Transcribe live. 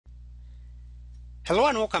Hello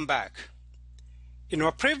and welcome back. In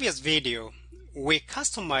our previous video, we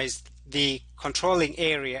customized the controlling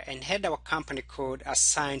area and had our company code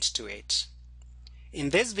assigned to it.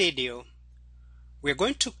 In this video, we're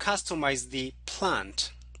going to customize the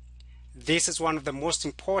plant. This is one of the most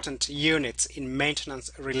important units in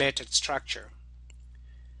maintenance-related structure.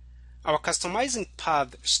 Our customizing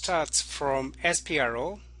path starts from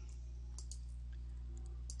SPRO,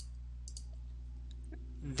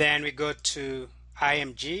 then we go to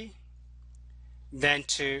IMG, then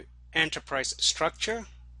to enterprise structure,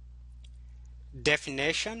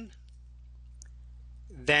 definition,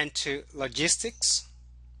 then to logistics,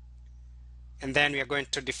 and then we are going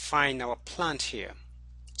to define our plant here.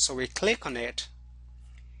 So we click on it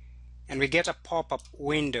and we get a pop-up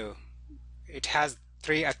window. It has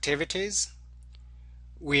 3 activities.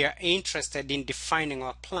 We are interested in defining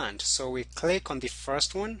our plant, so we click on the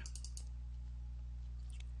first one,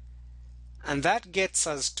 and that gets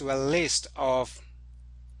us to a list of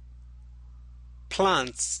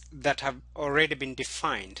plants that have already been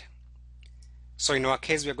defined. So in our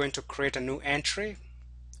case, we are going to create a new entry.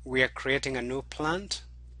 We are creating a new plant.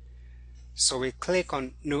 So we click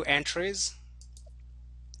on new entries,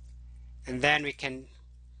 and then we can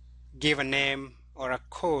give a name or a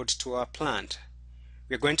code to our plant.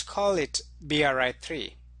 We're going to call it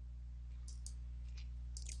BRI3.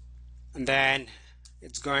 And then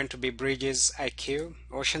it's going to be Bridges IQ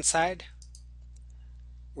Oceanside.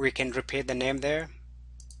 We can repeat the name there.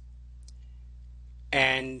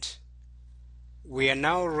 And we are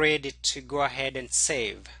now ready to go ahead and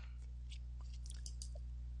save.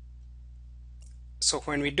 So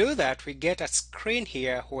when we do that, we get a screen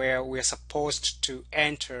here where we're supposed to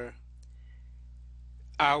enter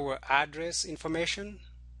our address information.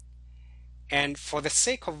 And for the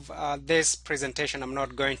sake of this presentation, I'm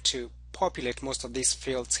not going to populate most of these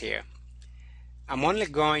fields here. I'm only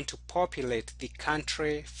going to populate the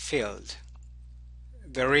country field.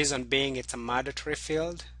 The reason being it's a mandatory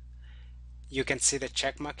field. You can see the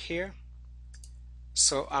check mark here.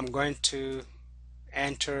 So I'm going to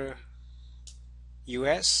enter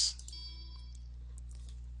US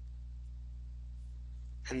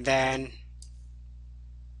and then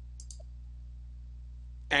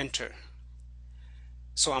enter.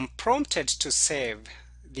 So I'm prompted to save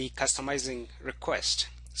the customizing request.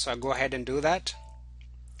 So I go ahead and do that.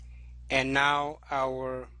 And now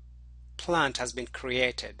our plant has been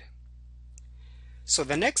created. So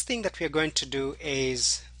the next thing that we are going to do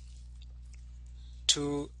is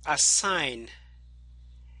to assign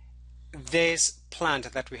this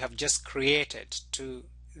plant that we have just created to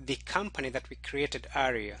the company that we created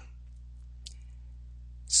earlier.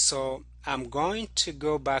 So I'm going to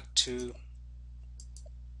go back to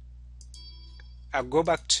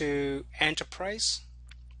enterprise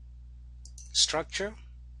structure,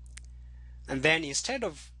 and then instead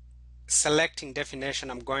of selecting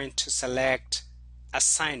definition, I'm going to select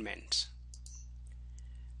assignment,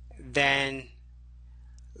 then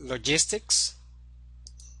logistics,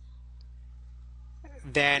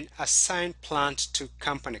 then assign plant to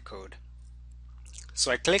company code.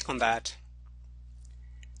 So I click on that,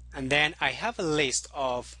 and then I have a list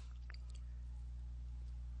of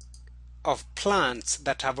plants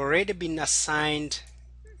that have already been assigned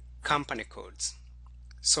company codes.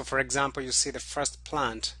 So for example, you see the first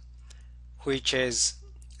plant, which is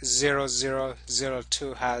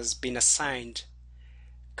 0002, has been assigned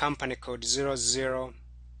company code 0001.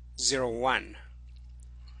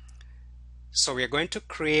 So we are going to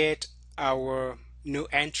create our new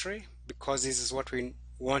entry because this is what we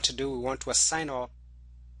want to do. We want to assign our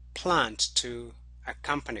plant to a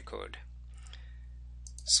company code.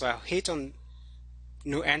 So I'll hit on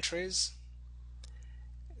new entries.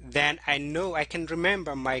 Then I know I can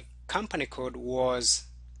remember my company code was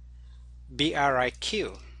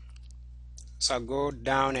BRIQ. So I'll go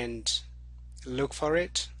down and look for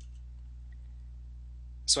it.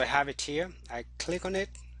 So I have it here. I click on it,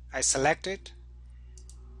 I select it,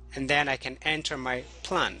 and then I can enter my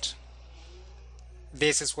plant.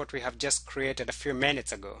 This is what we have just created a few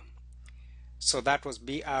minutes ago. So that was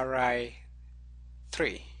BRI3.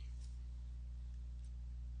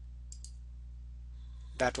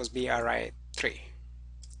 That was BRI3.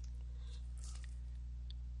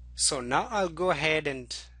 So now I'll go ahead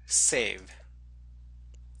and save.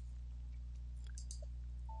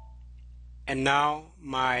 And now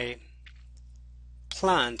my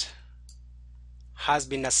plant has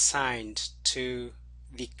been assigned to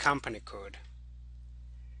the company code.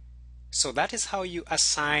 So that is how you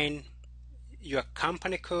assign your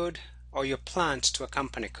company code or your plant to a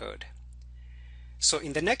company code. So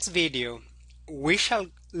in the next video, we shall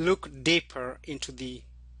look deeper into the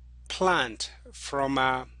plant from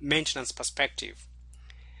a maintenance perspective.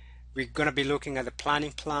 We're going to be looking at the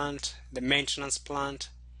planning plant, the maintenance plant,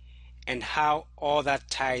 and how all that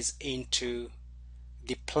ties into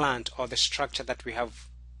the plant or the structure that we have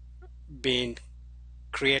been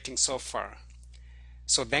creating so far.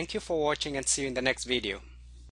 So thank you for watching, and see you in the next video.